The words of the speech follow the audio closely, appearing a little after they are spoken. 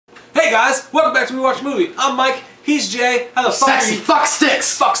Hey guys, welcome back to We Watch Movie. I'm Mike, he's Jay. How the fuck Sexy are you? fuck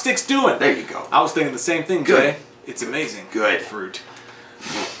sticks! Fuck sticks doing? There you go. I was thinking the same thing, Good. Jay. It's amazing. Good. Fruit.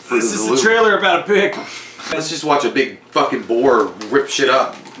 This is the trailer about a pig. Let's just watch a big fucking boar rip shit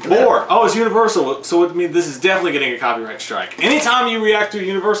up. BOAR. Oh, it's Universal, so it means this is definitely getting a copyright strike. Anytime you react to a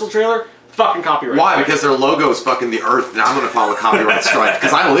Universal trailer, fucking copyright. Why? Because their logo is fucking the earth, and I'm gonna file a copyright strike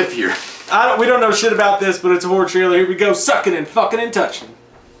because I live here. We don't know shit about this, but it's a horror trailer. Here we go, sucking and fucking and touching.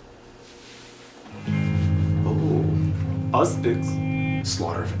 Us dicks.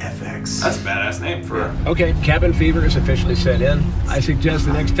 Slaughter of FX. That's a badass name for it. Okay, cabin fever is officially set in. I suggest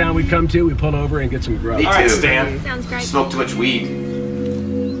the next town we come to, we pull over and get some grub. Me All right, too. Stan. Sounds great. Smoke too much weed.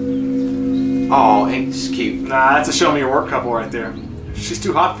 Oh, ain't this cute? Nah, that's a show me your work couple right there. She's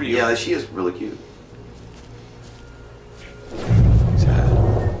too hot for you. Yeah, she is really cute.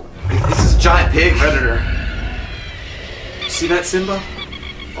 This is a giant pig. Predator. See that, Simba?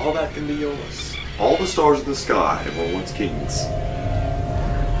 All that can be yours. All the stars in the sky were once kings.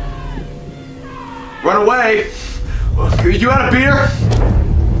 Run away! You out of beer?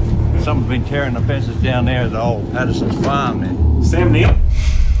 Someone's been tearing the fences down there at the old Addison's farm there. Sam Neill?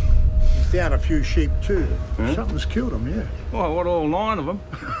 He's down a few sheep too. Something's killed him, yeah. Oh, what, all 9 of them?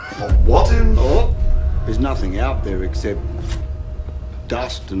 What in? Oh. There's nothing out there except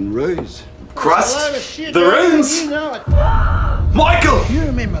dust and ruse. Crust? Shit, The runes? You know it. Michael! You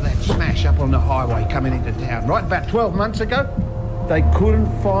remember that smash up on the highway coming into town, right? About 12 months ago? They couldn't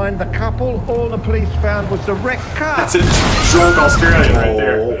find the couple. All the police found was the wrecked car. That's a drunk Australian right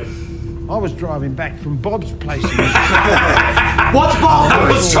there. I was driving back from Bob's place. What's Bob? I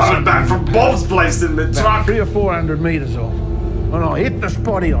was driving back from Bob's place in the About truck. 300 or 400 meters off. And I hit the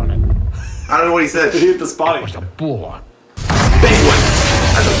spotty on it. I don't know what he said. He hit the spotty. It's a boar. Big one.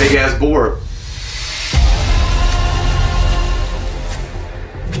 That's a big ass boar.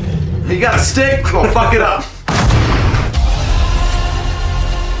 You got a stick? Come on, fuck it up.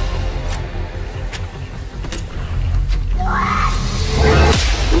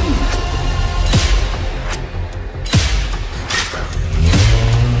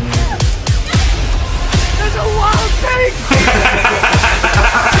 There's a wild pig!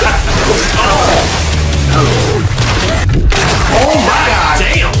 Oh my god!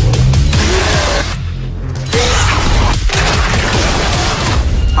 Damn!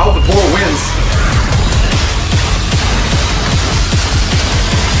 I hope the boar wins.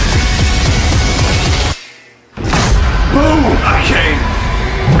 Boom! I came.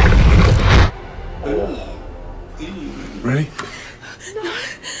 Ready?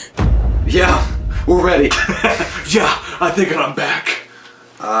 Yeah, we're ready. Yeah, I think I'm back.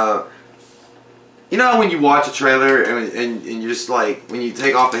 You know when you watch a trailer and you're just like, when you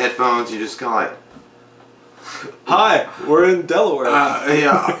take off the headphones, you're just kind of like, Hi, we're in Delaware.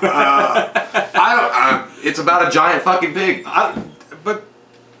 it's about a giant fucking pig. But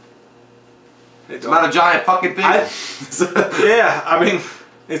It's about a giant fucking pig. yeah, I mean,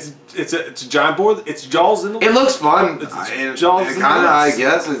 it's a giant boar. It's Jaws in the. It looks fun. It's Jaws, in the kind of, I woods.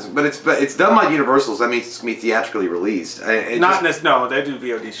 guess. But it's done by Universal, so that means it's gonna be theatrically released. No, they do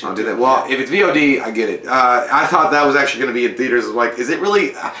VOD shit. I'll do that. Well, if it's VOD, I get it. I thought that was actually going to be in theaters. Like, is it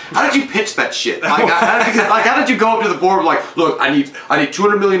really? How did you pitch that shit? Like, how did you go up to the board like, look, I need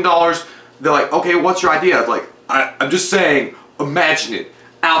 $200 million. They're like, okay, what's your idea? It's like, I'm just saying, imagine it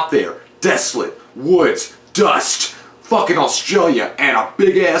out there, desolate woods, dust, fucking Australia, and a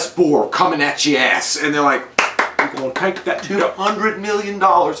big ass boar coming at your ass, and they're like, I'm gonna take that $200 million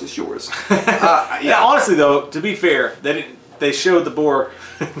is yours. Yeah, honestly though, to be fair, they showed the boar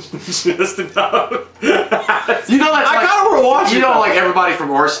just enough. You know, that's I like, gotta rewatch it. You know, like everybody from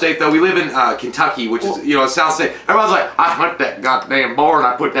our state, though. We live in Kentucky, which is, you know, South State. Everybody's like, I hunt that goddamn boar and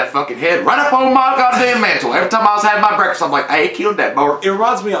I put that fucking head right up on my goddamn mantle. Every time I was having my breakfast, I'm like, I killed that boar. It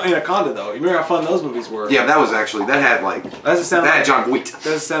reminds me of Anaconda though. You remember how fun those movies were? Yeah, that was actually, that had like, That's the sound. that had John Voight. That's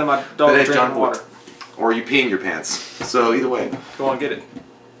the sound of my dog That had drinking John water. Voight. Or you peeing your pants. So either way. Go on, get it.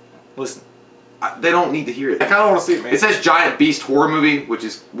 Listen. They don't need to hear it. I kind of want to see it, man. It says giant beast horror movie, which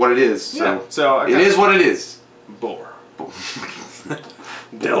is what it is. So, Yeah, so it is what it is. BOAR.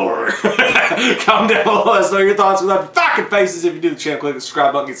 Delaware. Comment down below. Let us know your thoughts without your fucking faces. If you do the channel, click the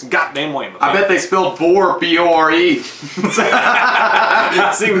subscribe button, get some goddamn whammy. I bet they spelled BOAR, B-O-R-E. See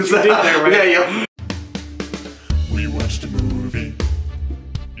what you did there, man. Yeah, yeah. We watched a movie.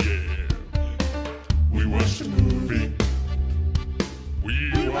 Yeah. We watched a movie.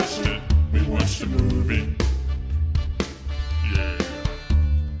 We watched it. We watched a movie. Yeah.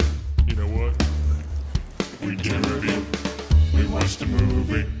 You know what? We did a review. We watched a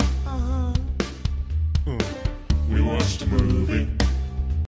movie.